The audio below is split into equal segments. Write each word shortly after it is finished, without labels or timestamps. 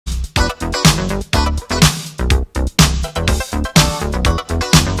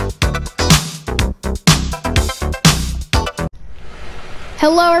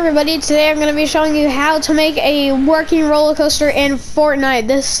Hello everybody, today I'm going to be showing you how to make a working roller coaster in Fortnite.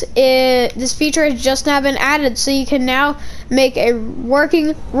 This feature has just now been added, so you can now make a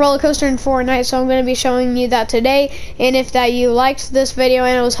working roller coaster in Fortnite. So I'm going to be showing you that today, and if you liked this video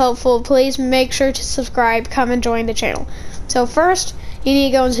and it was helpful, please make sure to subscribe, come and join the channel. So first, you need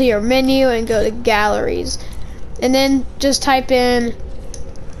to go into your menu and go to galleries, and then just type in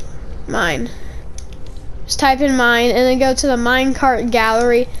mine. Just type in mine and then go to the minecart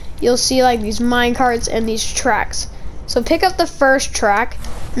gallery. You'll see like these minecarts and these tracks. So pick up the first track.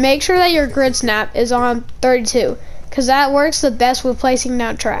 Make sure that your grid snap is on 32 because that works the best with placing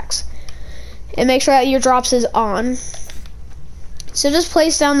down tracks. And make sure that your drops is on. So just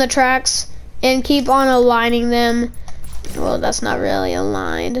place down the tracks and keep on aligning them. Well, that's not really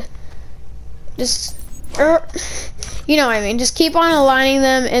aligned. Just you know what I mean. Just keep on aligning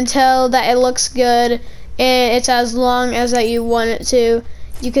them until that it looks good. And it's as long as that you want it to.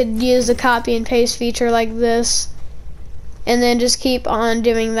 You could use the copy and paste feature like this, and then just keep on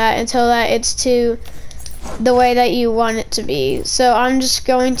doing that until that it's to the way that you want it to be. So I'm just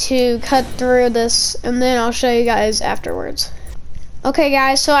going to cut through this and then I'll show you guys afterwards. Okay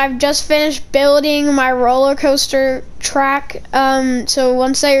guys, so I've just finished building my roller coaster track. So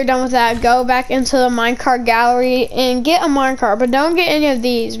once that you're done with that, go back into the minecart gallery and get a minecart, but don't get any of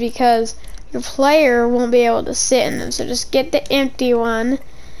these because your player won't be able to sit in them. So just get the empty one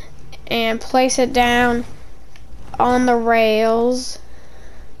and place it down on the rails.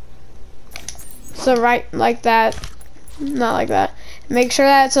 So right like that, not like that. Make sure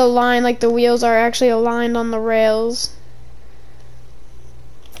that it's aligned, like the wheels are actually aligned on the rails.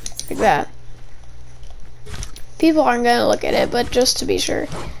 Like that. People aren't gonna look at it, but just to be sure.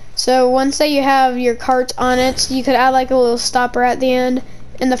 So once that you have your cart on it, you could add like a little stopper at the end.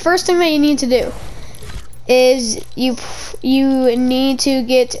 And the first thing that you need to do is you need to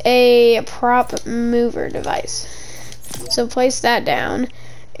get a prop mover device. So place that down,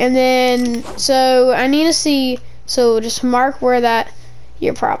 and then so I need to see. So just mark where that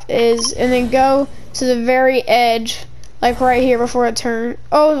your prop is, and then go to the very edge, like right here before it turns.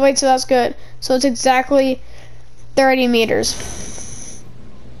 Oh wait, so that's good. So it's exactly 30 meters.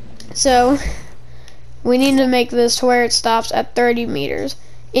 So we need to make this to where it stops at 30 meters.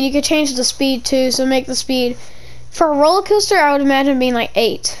 And you could change the speed too, so make the speed. For a roller coaster, I would imagine being like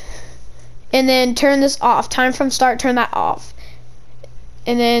 8. And then turn this off. Time from start, turn that off.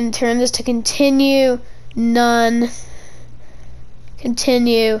 And then turn this to continue, none.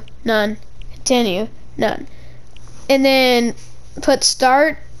 Continue, none. Continue, none. And then put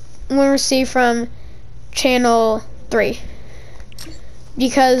start when received from channel 3.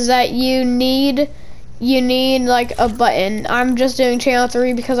 Because that you need like a button. I'm just doing channel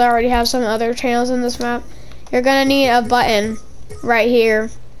 3 because I already have some other channels in this map. You're gonna need a button right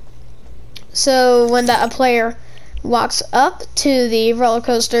here. So when a player walks up to the roller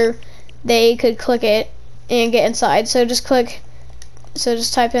coaster, they could click it and get inside. So just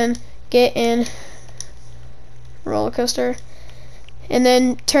type in get in roller coaster, and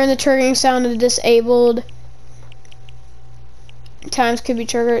then turn the triggering sound to disabled. Times could be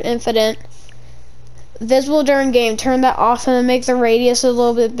triggered infinite. Visible during game, turn that off and then make the radius a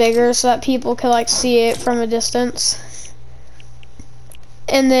little bit bigger so that people can like see it from a distance.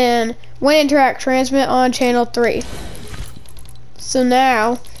 And then when interact, transmit on channel 3. So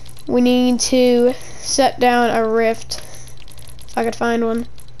now we need to set down a rift. If I could find one.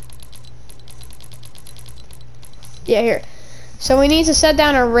 Yeah, here. So we need to set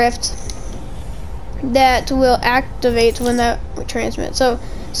down a rift that will activate when that transmits.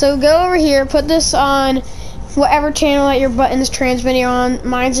 So go over here, put this on whatever channel that your button is transmitting on.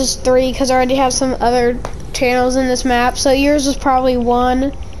 Mine's is 3 because I already have some other channels in this map. So yours is probably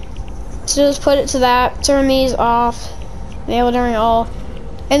 1. So just put it to that. Turn these off. Enable during all.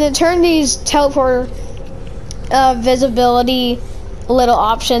 And then turn these teleport visibility little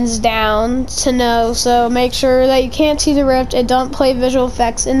options down to no. So make sure that you can't see the rift. It don't play visual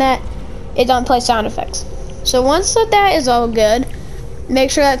effects, and that it don't play sound effects. So once that is all good,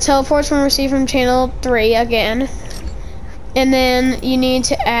 make sure that teleports when received from channel 3 again. And then you need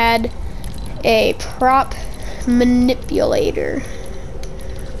to add a prop manipulator.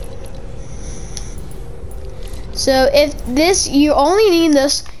 So you only need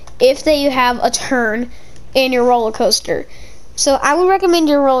this if that you have a turn in your roller coaster. So I would recommend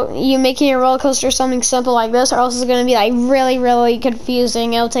you making your roller coaster something simple like this, or else it's going to be like really, really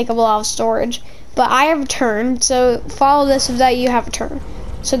confusing. It'll take up a lot of storage. But I have a turn, so follow this if that you have a turn.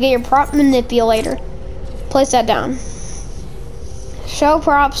 So get your prop manipulator, place that down. Show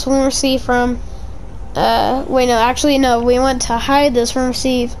props when received from Wait, no, actually, no. We want to hide this from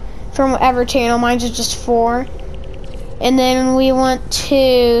receive from whatever channel. Mine's is just 4. And then we want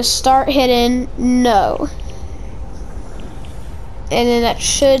to start hidden, no. And then that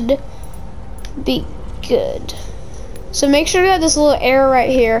should be good. So make sure that this little arrow right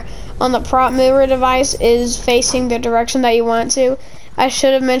here on the prop mover device is facing the direction that you want to. I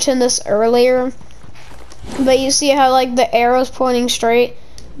should have mentioned this earlier, but you see how like the arrow's pointing straight?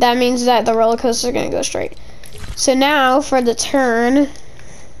 That means that the roller coaster is gonna go straight. So now for the turn,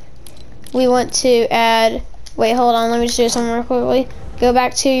 we want to add, wait, hold on, let me just do something real quickly. Go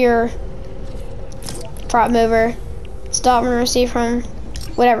back to your prop mover, stop and receive from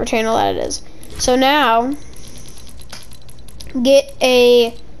whatever channel that it is. So now, get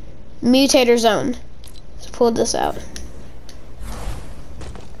a mutator zone. Let's pull this out.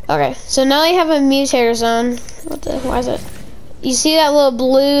 Okay, so now you have a mutator zone. Why is it? You see that little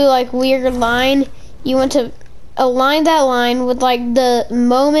blue, like, weird line? You want to align that line with, like, the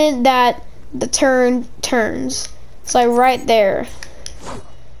moment that the turn turns. It's, like, right there.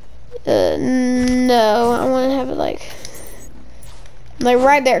 No, I want to have it, like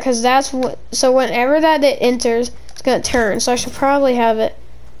right there, because that's what, so whenever that it enters, it's going to turn. So I should probably have it,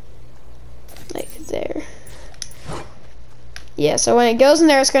 like, there. Yeah, so when it goes in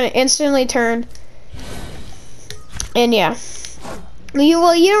there, it's going to instantly turn. And yeah. You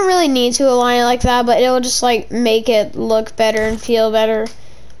don't really need to align it like that, but it'll just like make it look better and feel better.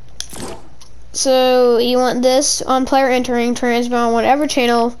 So you want this on player entering, transmit on whatever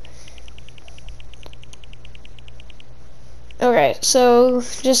channel. Okay, so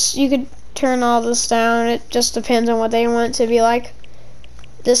just you could turn all this down. It just depends on what they want it to be like.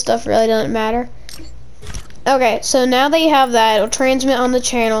 This stuff really doesn't matter. Okay, so now that you have that, it'll transmit on the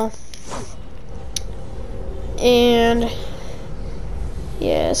channel. And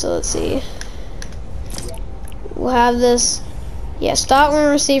yeah, so let's see. We'll have this, yeah, stop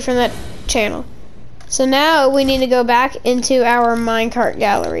and receive from that channel. So now we need to go back into our minecart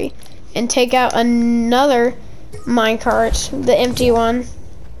gallery and take out another minecart, the empty one,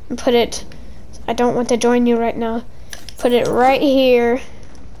 and put it, I don't want to join you right now, put it right here,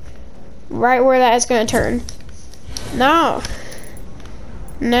 right where that is going to turn. Now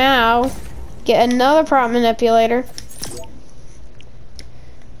get another prop manipulator,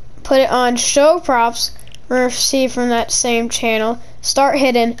 put it on show props, receive from that same channel, start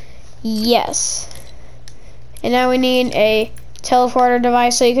hidden, yes. And now we need a teleporter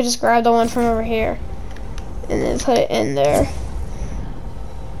device, so you can just grab the one from over here and then put it in there.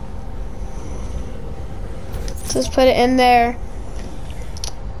 Just put it in there.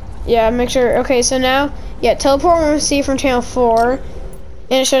 Yeah, make sure. Okay, so now, yeah, teleport and receive from channel 4, and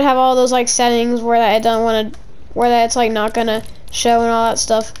it should have all those like settings where that it don't want to, where that's like not gonna show and all that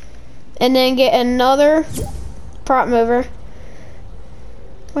stuff. And then get another prop mover.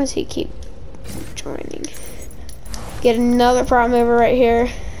 Why does he keep joining? Get another prop mover right here.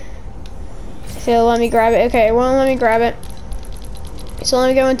 If it'll let me grab it. Okay, it won't let me grab it. So let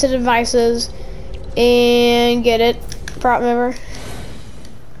me go into devices and get it. Prop mover.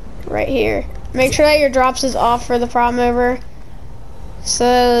 Right here. Make sure that your drops is off for the prop mover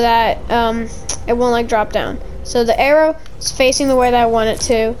so that it won't like drop down. So the arrow is facing the way that I want it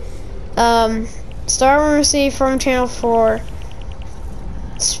to. Start and receive from channel 4.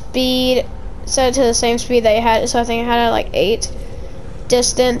 Speed, set it to the same speed that you had it, so I think I had it at like 8.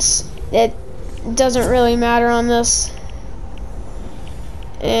 Distance, it doesn't really matter on this.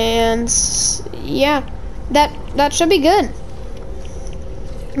 And yeah, that should be good.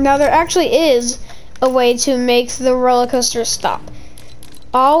 Now there actually is a way to make the roller coaster stop.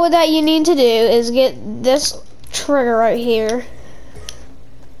 All that you need to do is get this trigger right here,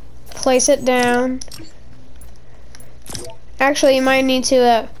 place it down. Actually, you might need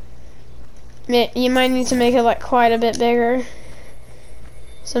to make it like quite a bit bigger.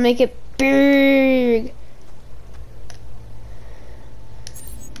 So make it big.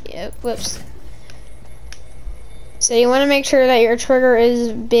 Yep, whoops. So you want to make sure that your trigger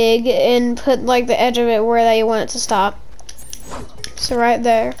is big and put like the edge of it where that you want it to stop. So right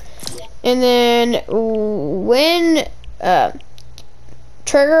there. And then when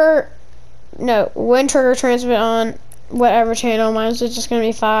trigger transmit on whatever channel, mine's just gonna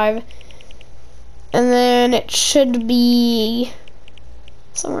be 5. And then it should be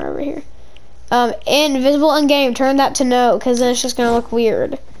somewhere over here. Invisible in game, turn that to no, because then it's just gonna look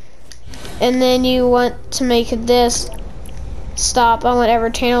weird. And then you want to make this stop on whatever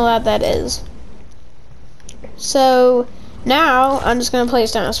channel that is. So now I'm just gonna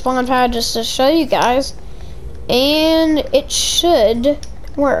place down a spawn pad just to show you guys, and it should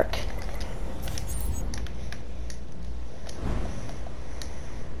work.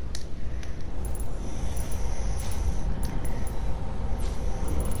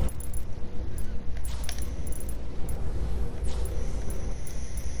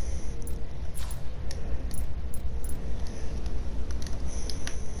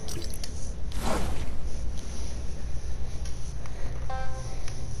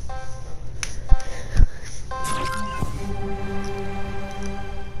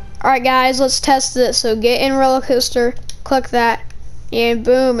 Alright guys, let's test this. So get in roller coaster, click that, and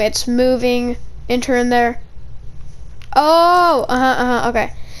boom, it's moving. Enter in there. Oh,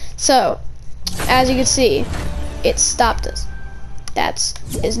 okay. So, as you can see, it stopped us. That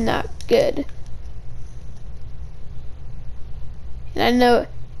is not good. And I know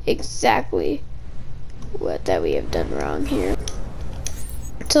exactly what that we have done wrong here.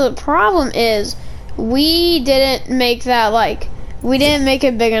 So the problem is, we didn't make that, like, we didn't make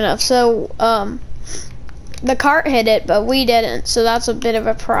it big enough. So, the cart hit it, but we didn't. So that's a bit of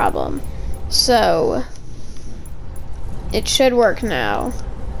a problem. So, it should work now.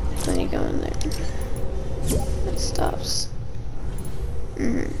 Let me go in there. It stops.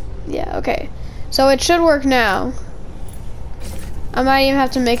 Yeah, okay. So it should work now. I might even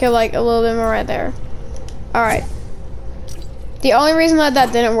have to make it like a little bit more right there. Alright. The only reason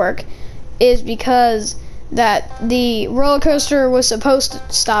that didn't work is because that the roller coaster was supposed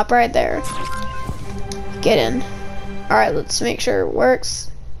to stop right there. Get in. Alright, let's make sure it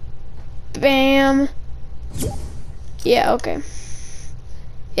works. Bam. Yeah, okay.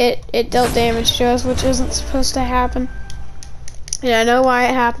 It dealt damage to us, which isn't supposed to happen. And I know why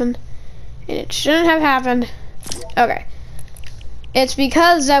it happened. And it shouldn't have happened. Okay. It's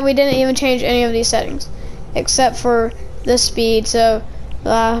because that we didn't even change any of these settings. Except for the speed, so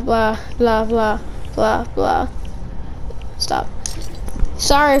blah, blah, blah, blah, blah, blah. Stop.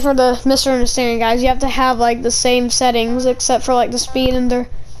 Sorry for the misunderstanding, guys. You have to have, like, the same settings, except for, like, the speed and the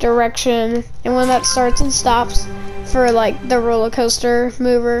direction. And when that starts and stops for, like, the roller coaster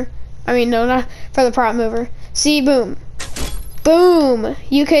mover. I mean, no, not for the prop mover. See, boom. Boom!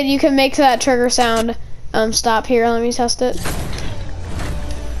 You could make that trigger sound stop here. Let me test it.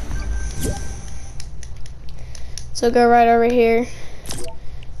 So go right over here.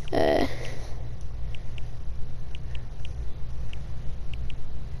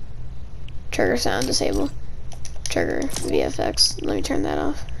 Trigger sound disable. Trigger VFX. Let me turn that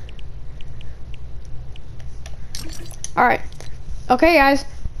off. Alright. Okay, guys.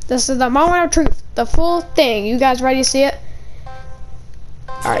 This is the moment of truth. The full thing. You guys ready to see it?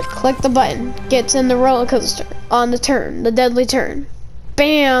 Alright, click the button. Gets in the roller coaster. On the turn. The deadly turn.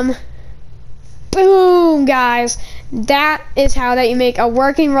 Bam! Boom, guys. That is how that you make a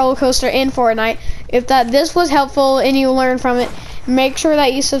working roller coaster in Fortnite. If this was helpful and you learned from it, make sure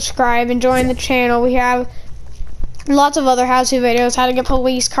that you subscribe and join the channel. We have lots of other how-to videos. How to get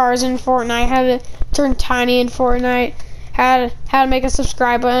police cars in Fortnite. How to turn tiny in Fortnite. How to make a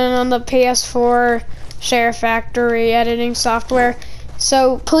subscribe button on the PS4. Share Factory editing software.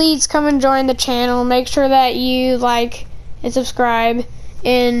 So please come and join the channel. Make sure that you like and subscribe.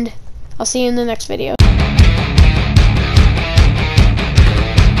 And I'll see you in the next video.